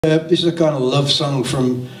This is a kind of love song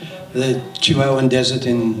from the Chihuahuan Desert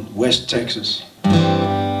in West Texas.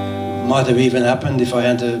 Might have even happened if I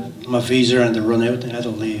had my visa and to run out and had to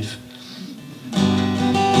leave.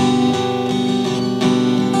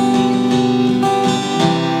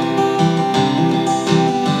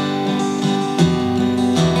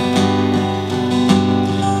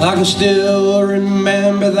 I can still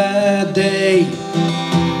remember that day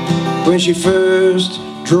when she first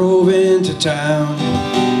drove into town.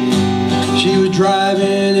 She was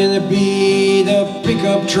driving in a beat-up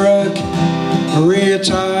pickup truck. Her rear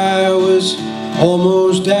tire was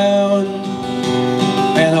almost down,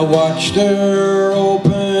 and I watched her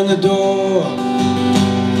open the door,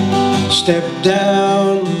 step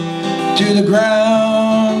down to the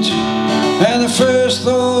ground, and the first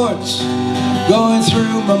thoughts going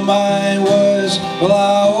through my mind was, well,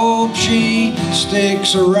 I hope she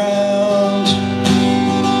sticks around.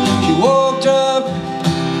 She walked up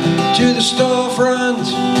to the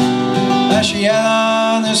storefront, and she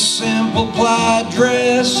had on a simple plaid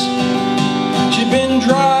dress. She'd been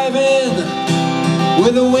driving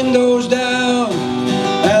with the windows down,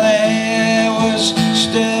 and her hair was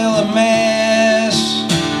still a mess.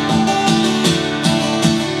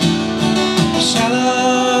 I sat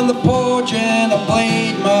on the porch and I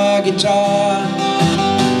played my guitar.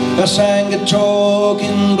 I sang a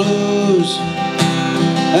talking blues,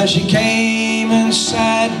 and she came and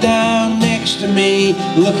sat down next to me,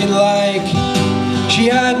 looking like she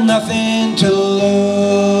had nothing to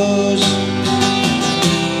lose.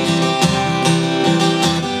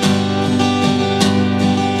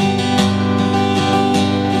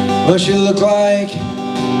 Well, she looked like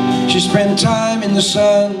she spent time in the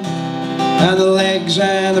sun, and the legs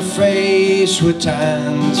and the face were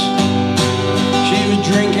tanned. She was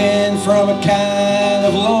drinking from a can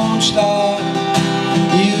of Lone Star,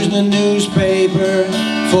 using a newspaper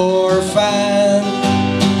for a fan.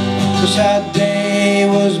 'Cause that day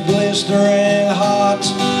was blistering hot,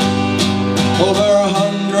 over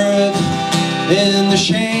 100 in the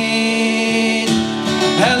shade,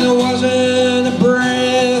 and there wasn't a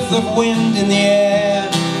breath of wind in the air,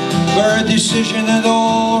 for a decision had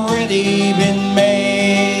already been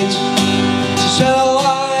made. She said, I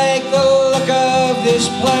like the look of this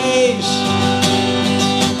place,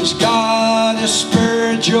 it's got a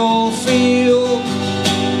spiritual feel.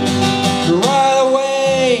 Right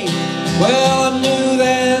away, well, I knew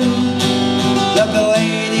then that the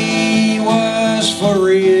lady was for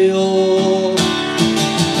real.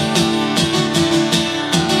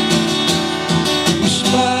 We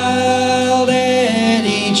smiled at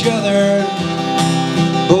each other,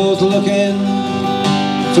 both looking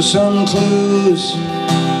for some clues.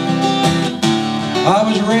 I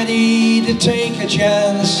was ready to take a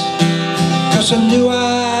chance, 'cause I knew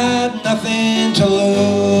I had nothing to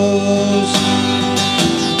lose.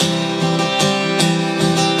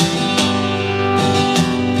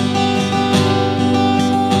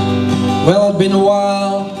 Well, it'd been a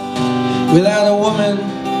while without a woman.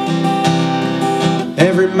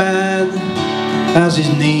 Every man has his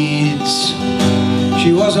needs.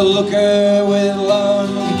 She was a looker with long,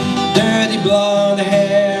 dirty blonde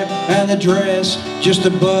hair, and a dress just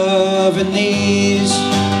above her knees.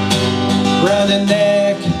 Round her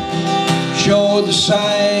neck showed the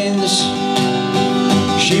signs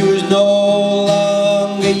she was no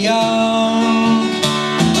longer young.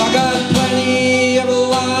 I got plenty of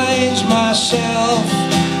lines myself,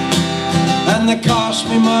 and they cost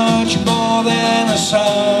me much more than a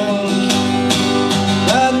song.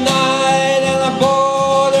 That night, and I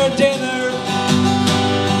bought her dinner.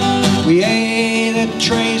 We ate at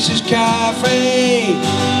Tracy's Cafe,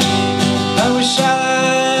 and we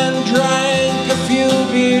sat and drank a few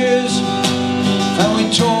beers, and we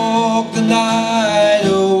talked the night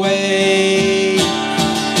away.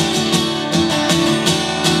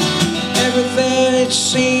 Everything, it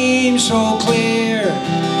seemed so clear,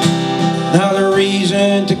 not a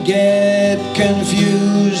reason to get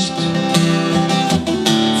confused.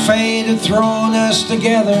 Fate had thrown us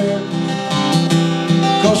together,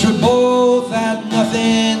 'cause we both had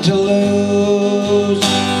nothing to lose.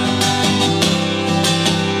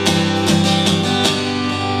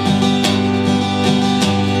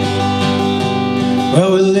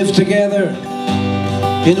 Well, we lived together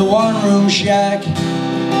in a one-room shack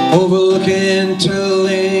overlooking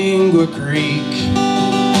Lingua Creek,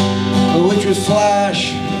 which would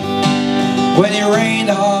flash when it rained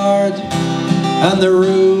hard and the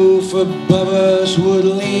roof above us would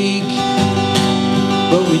leak.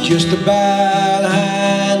 But we just about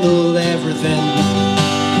handled everything.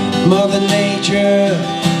 Mother Nature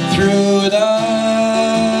threw it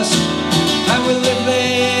us, and we lived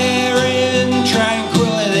there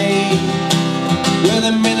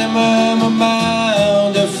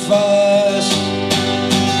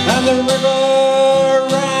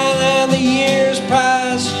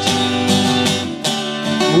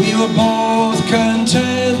were both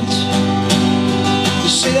content to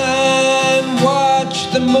sit and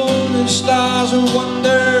watch the moon and stars and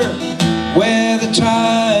wonder where the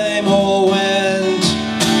time all went.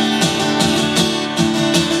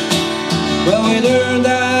 Well, we'd earned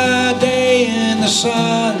our day in the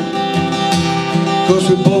sun, 'cause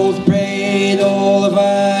we both paid all of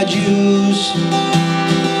our dues.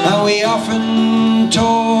 And we often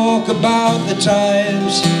talk about the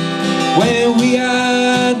times when we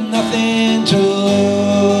had nothing to